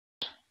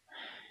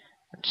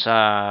It's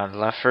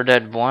Left 4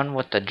 Dead 1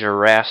 with the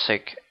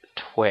Jurassic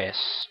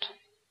twist.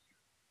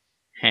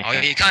 Oh,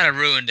 you kind of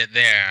ruined it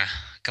there.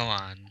 Come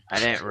on. I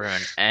didn't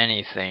ruin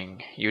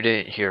anything. You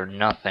didn't hear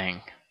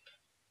nothing.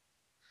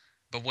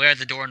 But where are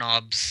the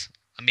doorknobs?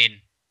 I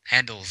mean,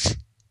 handles.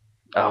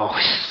 Oh.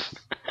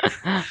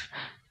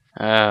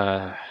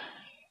 I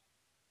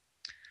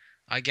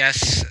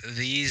guess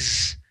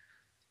these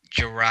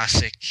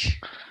Jurassic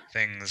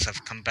things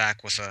have come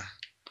back with a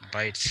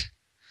bite,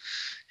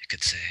 you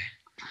could say.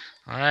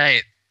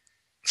 Alright,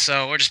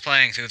 so we're just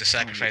playing through the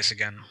sacrifice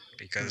again,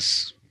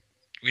 because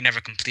we never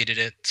completed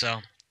it,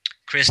 so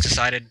Chris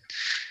decided,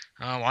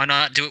 why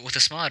not do it with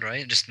this mod,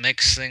 right? It just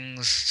makes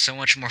things so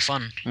much more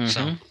fun.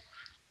 So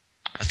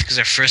I think it's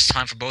our first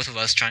time for both of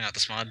us trying out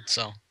this mod,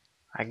 so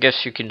I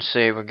guess you can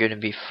say we're gonna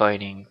be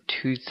fighting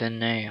tooth and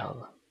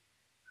nail.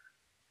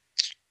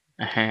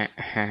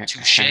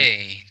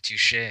 touche,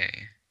 touche.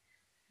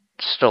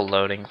 Still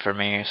loading for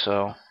me,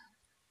 so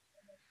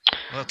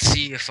Let's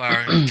see if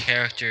our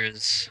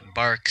characters'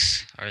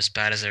 barks are as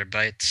bad as their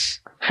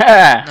bites.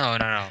 ha! No.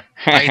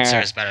 Bites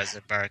are as bad as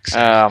their barks.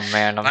 Oh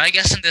man, But I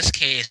guess in this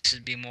case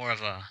it'd be more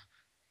of a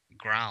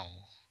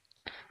growl.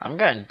 I'm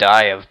gonna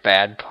die of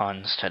bad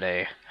puns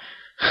today.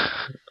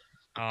 Oh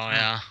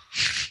yeah.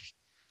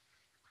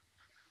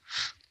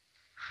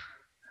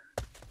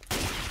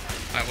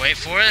 Alright, wait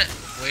for it.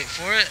 Wait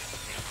for it.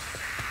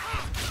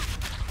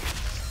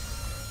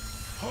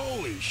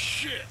 Holy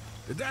shit!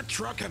 Did that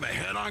truck have a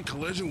head-on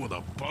collision with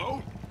a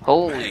boat?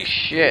 Holy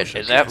shit,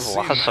 is that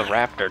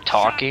veloci-raptor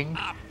talking?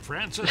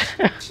 Francis.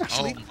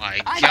 Oh my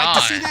I'd like god.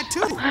 to see that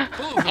too.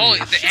 Oh,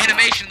 the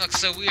animation looks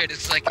so weird.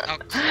 It's like a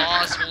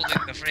claws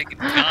holding the freaking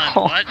gun.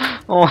 What?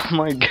 Oh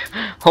my god.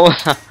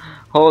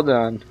 Hold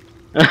on.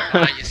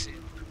 You see.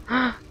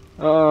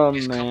 Oh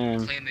He's come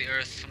man. claim the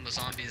earth from the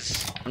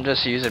zombies. I'm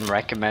just using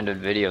recommended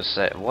video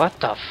set. What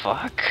the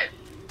fuck?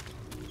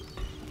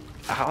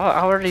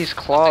 How are these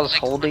claws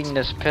holding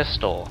this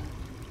pistol?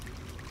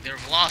 They're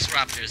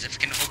velociraptors. If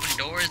they can open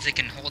doors, they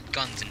can hold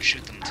guns and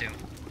shoot them too.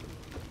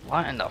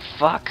 What in the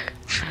fuck?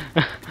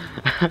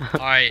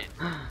 Alright.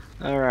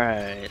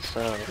 Alright,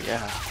 so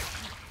yeah.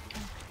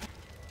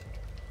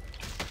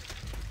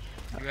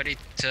 You ready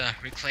to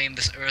reclaim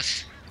this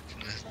earth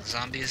from the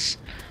zombies?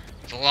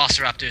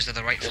 Velociraptors are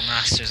the rightful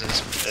masters of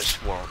this world. This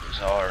world is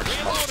ours,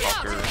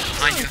 motherfuckers.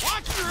 Behind you.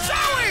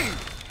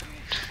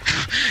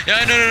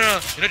 Yeah, no.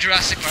 You know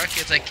Jurassic Park?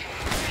 It's like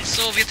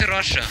Soviet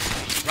Russia.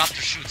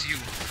 Raptor shoots you.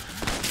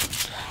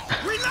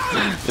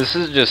 This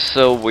is just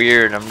so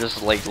weird. I'm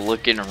just like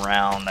looking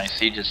around. I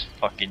see just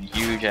fucking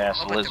huge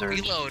ass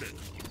lizards. The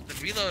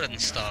reload and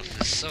stuff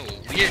is so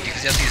weird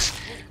because you have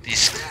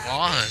these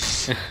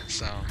claws.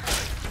 So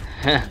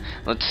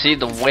let's see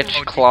the witch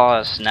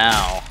claws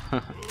now.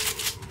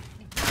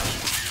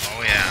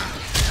 Oh yeah.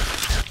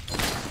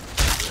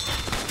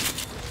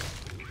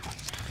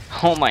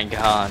 Oh my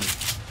god.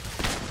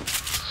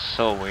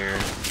 So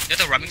weird. You have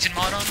the Remington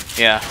mod on?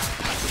 Yeah.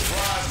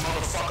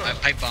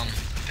 Pipe bomb.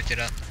 Picked it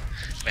up.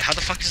 Wait, how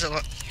the fuck does it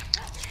look?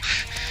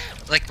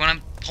 Like when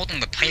I'm holding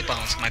the pipe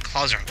bombs, my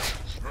claws are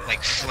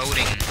like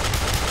floating.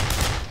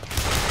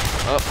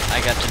 Oh,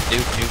 I got the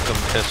Duke Nukem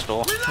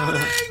pistol.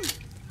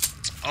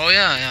 Oh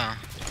yeah.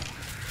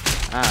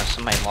 Ah,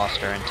 somebody lost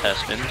their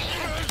intestines.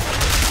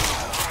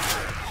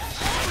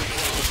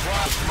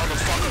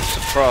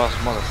 Surprise,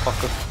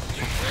 motherfucker.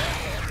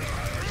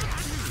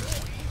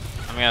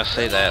 I'm gonna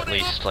say that at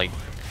least like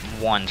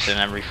once in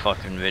every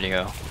fucking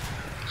video.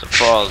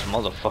 Surprise,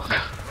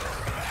 motherfucker.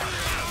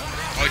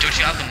 Oh, don't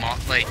you have the mod,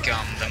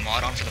 the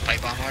mod on for the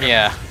pipe bomb order?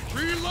 Yeah.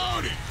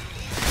 Reloading.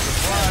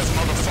 Surprise,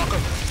 motherfucker.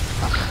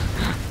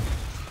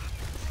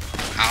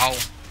 Ow.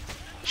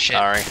 Shit.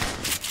 Sorry.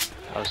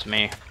 That was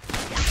me. Is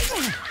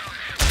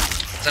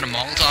that a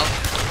Molotov?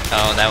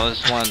 Oh, that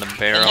was one of the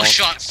barrels. Almost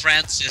shot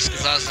Francis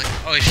because I was like,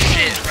 oh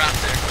shit,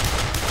 Raptor.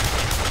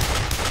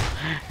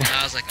 And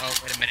I was like, oh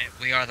wait a minute,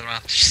 we are the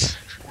Raptors.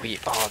 We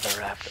are the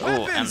raptor.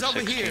 Oh, Weapons over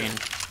here.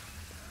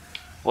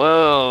 M16.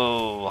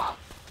 Whoa.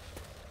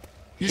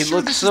 You He sure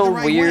looks this is so the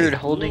right weird way?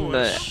 holding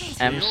the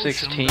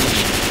M16.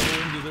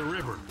 Into the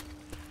river.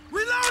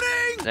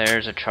 Reloading.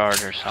 There's a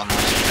charger somewhere.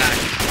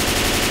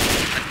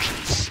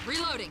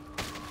 Reloading.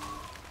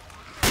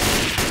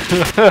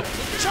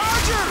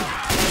 Charger.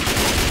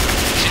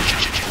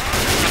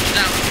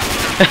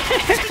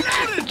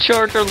 The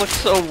charger looks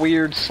so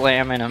weird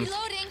slamming him.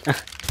 Reloading.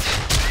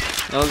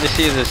 All you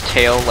see is his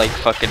tail like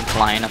fucking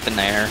flying up in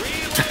the air.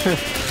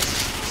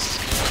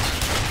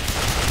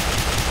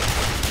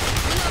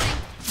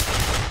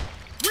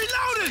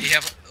 Reloading. You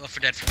have Left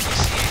 4 Dead for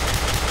PC,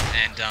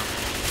 and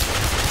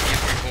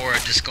if you're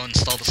bored, just go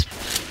install this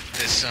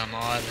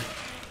mod.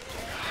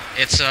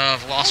 It's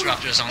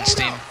Velociraptors on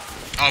Steam.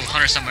 Oh,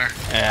 Hunter somewhere.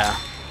 Yeah.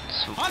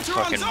 It's Hunter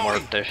fucking on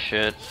worth this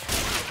shit.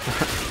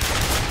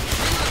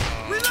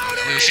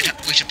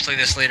 We should play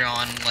this later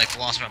on, like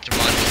Velociraptor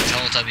mod with the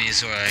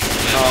Teletubbies or like.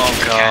 Oh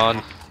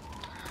god.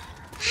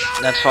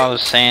 That's why I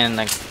was saying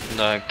the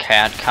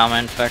cat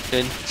comment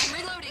infected.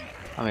 Reloading.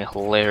 I mean,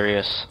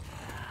 hilarious.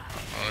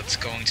 Oh, it's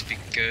going to be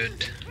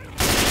good.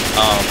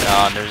 Oh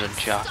god, there's a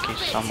jockey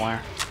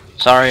somewhere.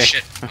 Sorry.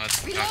 Shit. Oh,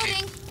 it's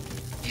Jockey.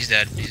 He's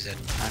dead. He's dead.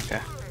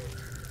 Okay.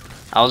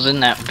 I was in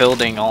that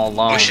building all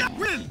alone. Oh shit.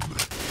 Win.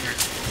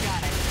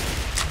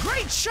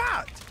 Great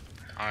shot.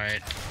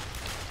 Alright.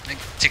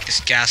 Take this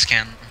gas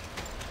can.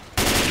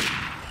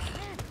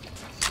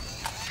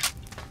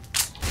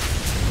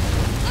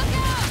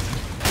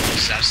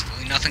 There's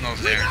absolutely nothing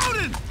over there.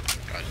 Reloading.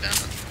 God damn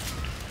it.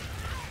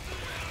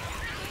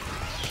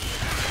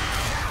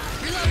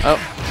 Oh,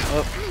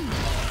 oh.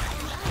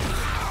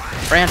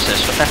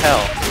 Francis, what the hell?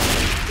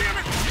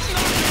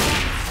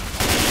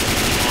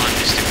 Come on,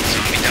 this stupid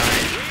zombie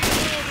die.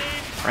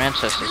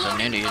 Francis is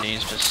an idiot,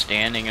 he's just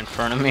standing in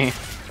front of me.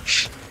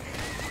 He's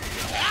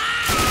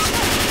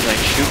like,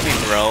 shoot me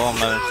bro,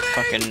 I'm a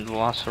fucking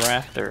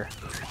veloci-raptor.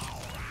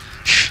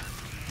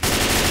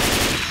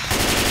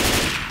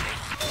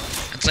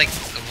 It's like a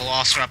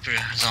Velociraptor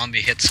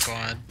zombie hit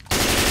squad.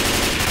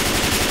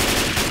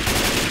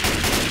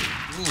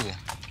 Ooh.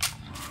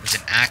 There's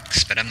an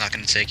axe, but I'm not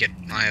gonna take it.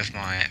 I have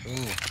my...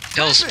 Ooh.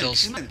 Pills,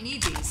 pills.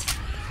 Need these.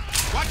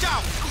 Watch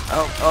out.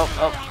 Oh, oh,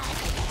 oh.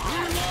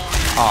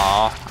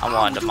 Aw, I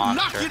wanted a Knock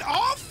monster. it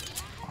off.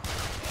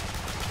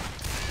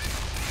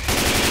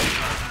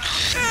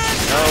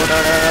 No, no,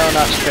 no, no,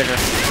 not Spitter.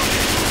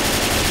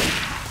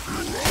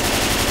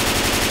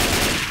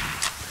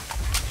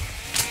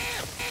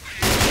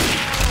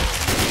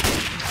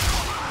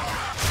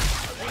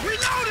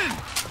 Reloading.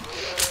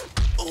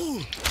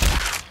 Ooh.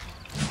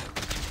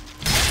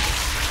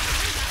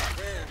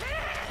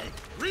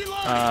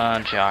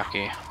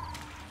 Jockey.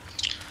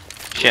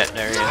 Shit,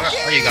 there he Where is.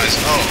 are you guys?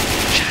 Oh,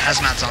 shit,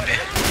 hazmat zombie.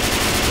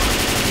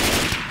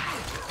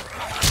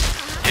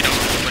 You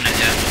don't open it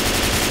yet.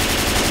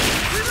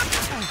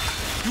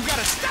 You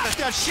gotta stop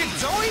that shit,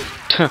 Zoe.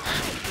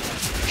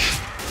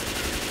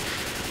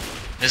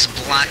 There's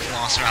black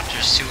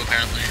Velociraptors too,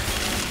 apparently.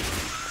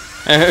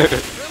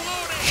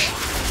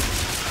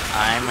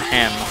 I'm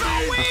him.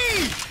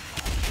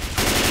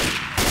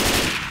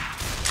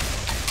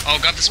 Oh,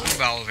 got the spoon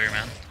barrel over here,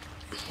 man.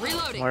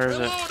 Where is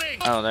it?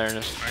 Oh, there it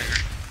is. Right here.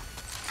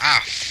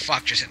 Ah,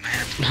 fuck, just hit my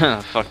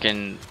hand.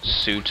 Fucking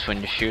suits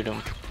when you shoot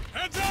him.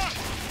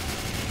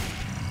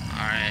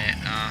 Alright,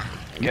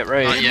 Get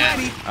ready. not yet.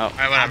 Oh,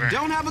 Alright, whatever. I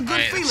don't have a good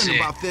Alright, let's feeling see.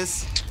 about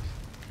this.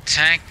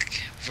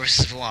 Tank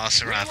versus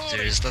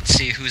Velociraptors. Let's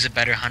see who's a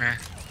better hunter.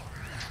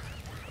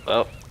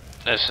 well,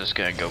 this is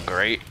gonna go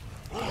great.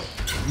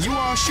 You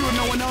all sure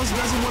no one else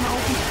doesn't want to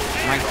open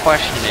it? My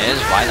question is,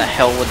 why the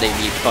hell would they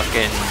be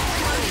fucking,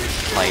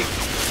 like,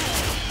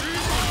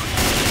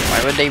 why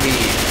would they be,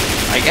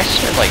 I guess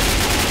they're like,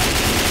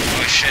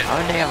 Oh shit.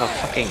 why would they have a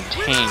fucking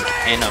tank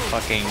in a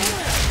fucking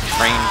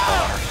train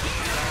car?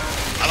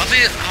 I love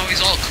it how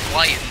he's all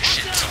quiet and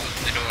shit until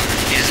the door.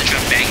 He doesn't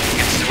try banging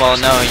against the door. Well,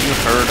 no, you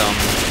heard him.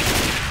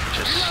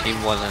 Just, he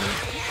wasn't,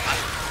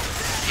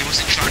 He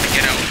wasn't trying to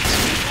get out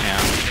yeah.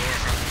 the door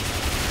from.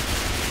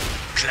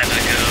 Clever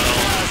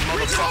girl.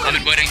 I've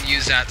been waiting to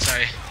use that,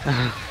 sorry.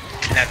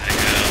 Clever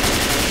girl.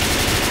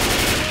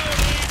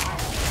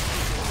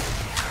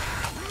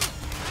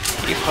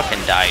 He fucking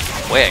died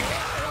quick.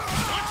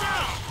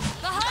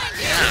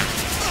 Yeah.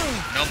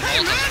 No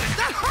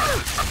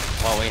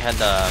Molotov. Well, we had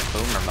the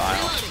boomer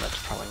vials, so that's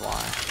probably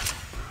why.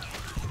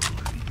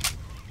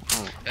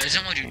 That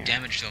doesn't want to do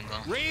damage to him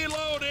though.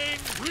 Reloading!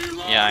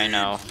 Reloading! Yeah, I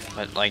know,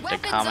 but like the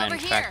Weapons common over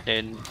here.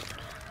 infected,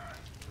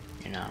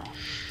 you know.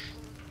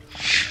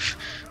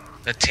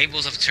 The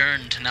tables have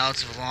turned. Now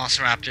it's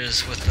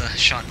Velociraptors with the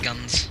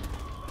shotguns.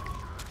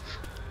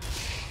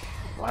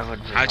 Why would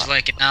we? How'd you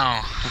like it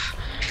now?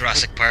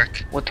 Jurassic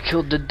Park. What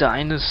killed the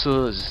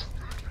dinosaurs?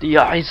 The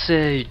Ice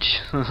Age.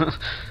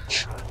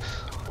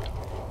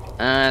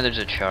 There's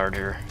a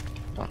charger.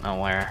 Don't know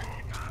where.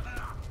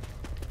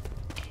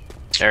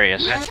 There he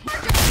is. Raptor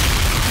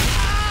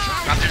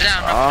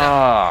down, Raptor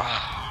Oh,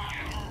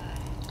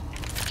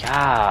 down.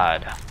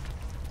 God.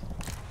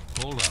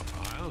 Hold up,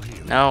 I'll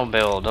heal. No,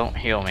 Bill, don't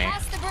heal me.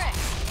 Pass the brick.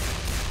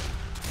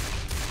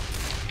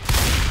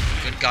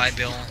 Good guy,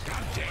 Bill.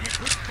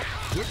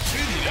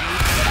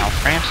 Now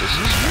Francis is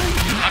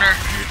Hunter.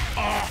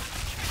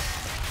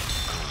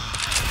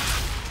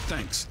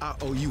 Thanks. I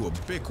owe you a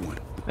big one.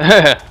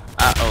 I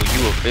owe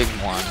you a big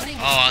one.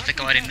 Oh, I think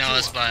I already know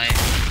us by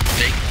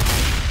big.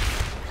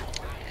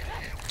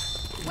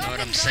 Know what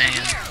I'm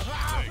saying?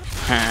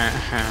 Know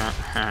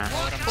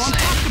what I'm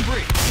saying? The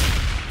bricks.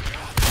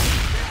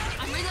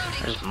 I'm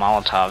reloading. There's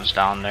Molotovs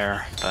down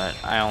there, but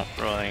I don't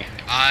really.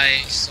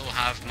 I still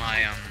have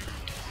my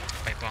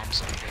pipe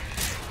bombs. Reloading.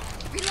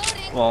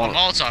 Oh, Well,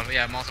 Molotov,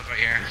 yeah, Molotov right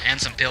here,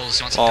 and some pills.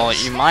 You want some well,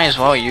 pills? you might as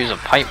well use a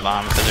pipe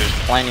bomb because there's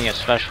plenty of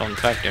special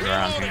infected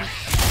around here.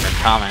 They're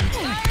common.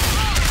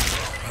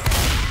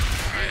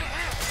 Alright.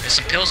 There's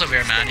some pills over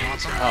here, man. You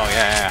want some? Oh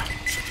yeah, yeah.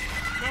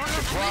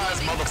 Surprise,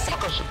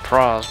 motherfucker!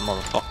 Surprise,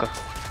 motherfucker.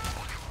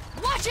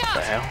 Watch What the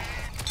out. hell?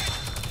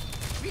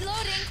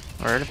 Reloading.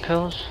 Where are the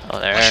pills? Oh,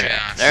 there Watch it is.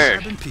 out. There it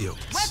is. Seven pills.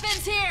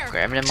 Weapons here.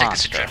 Grab the Take this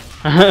monster.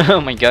 adrenaline.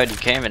 Oh my god, you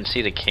can't even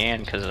see the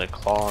can because of the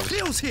claws.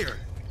 Pills here.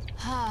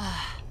 Alright,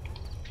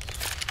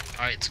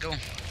 let's go.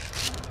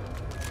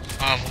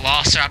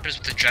 Velociraptors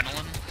with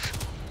adrenaline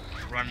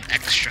run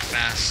extra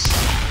fast.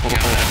 Yeah, I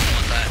don't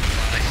want that in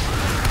my life.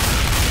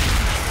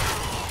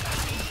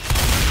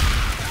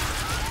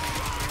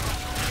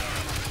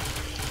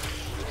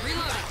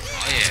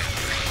 Oh yeah.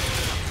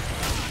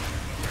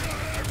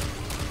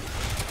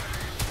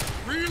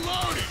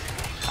 Reloading.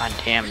 God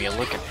damn, you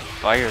look at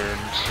fire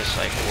and it's just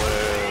like,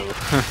 whoa.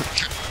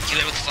 Kill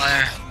it with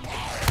fire.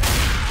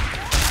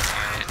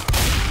 Alright.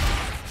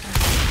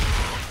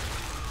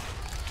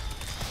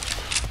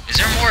 Is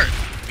there more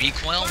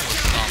recoil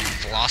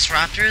with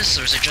velociraptors,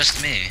 or is it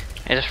just me?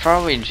 It's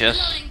probably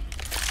just...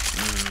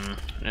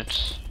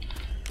 it's...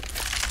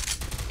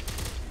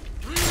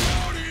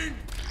 Reloading.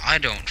 I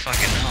don't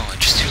fucking know. It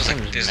just feels like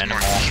Seems there's minimal.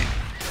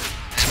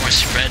 more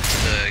spread to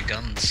the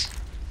guns.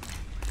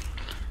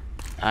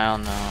 I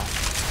don't know.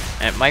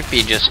 It might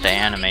be just the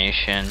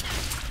animation.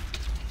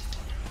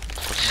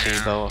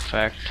 Placebo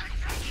effect.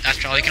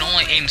 After all, you can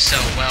only aim so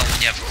well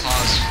when you have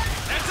claws.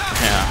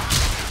 Yeah.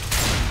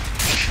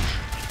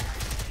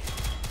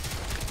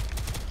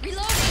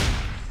 Reloading.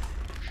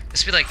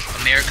 This would be like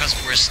America's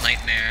Worst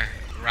Nightmare.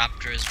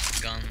 Raptors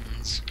with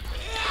guns.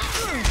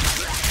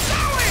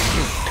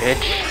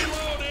 Bitch.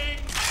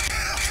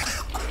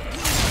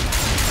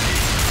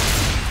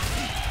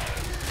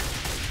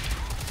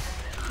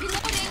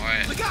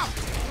 Alright.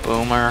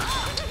 Boomer.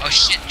 Oh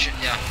shit,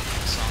 yeah.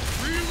 So,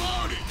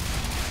 Reloading.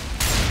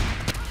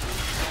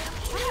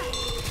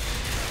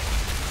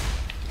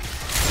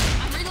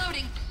 I'm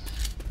reloading.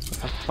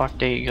 Where the fuck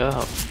did he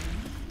go?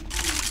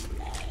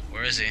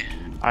 where is he?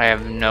 I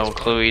have no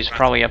clue. He's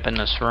probably up in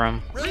this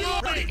room.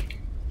 Reloading.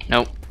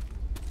 Nope.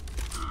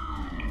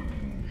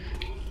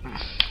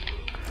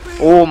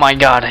 Oh my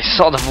god, I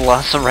saw the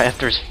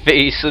Velociraptor's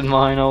face in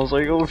mine. I was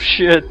like, oh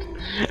shit.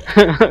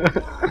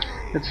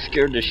 It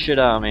scared the shit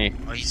out of me.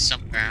 Oh, he's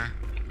somewhere.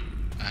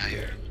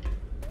 Here.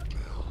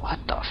 What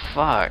the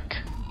fuck?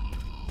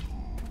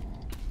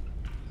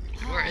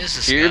 Where is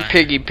this Here, guy?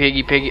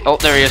 piggy. Oh,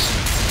 there he is.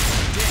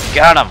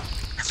 Got him.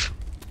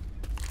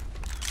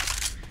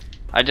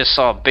 I just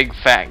saw a big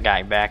fat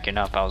guy backing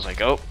up. I was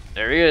like, oh,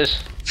 there he is.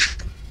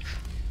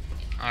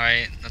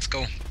 Alright, let's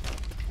go.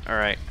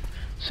 Alright.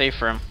 Safe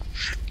for him.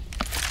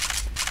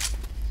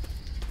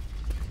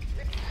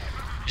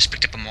 Just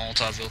picked up a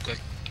Molotov real quick.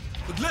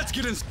 But let's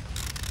get in.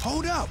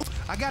 Hold up.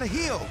 I gotta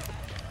heal.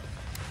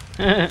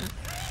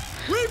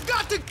 We've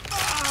got to.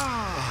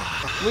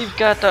 We've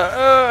got the.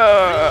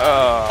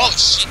 Oh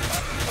shit!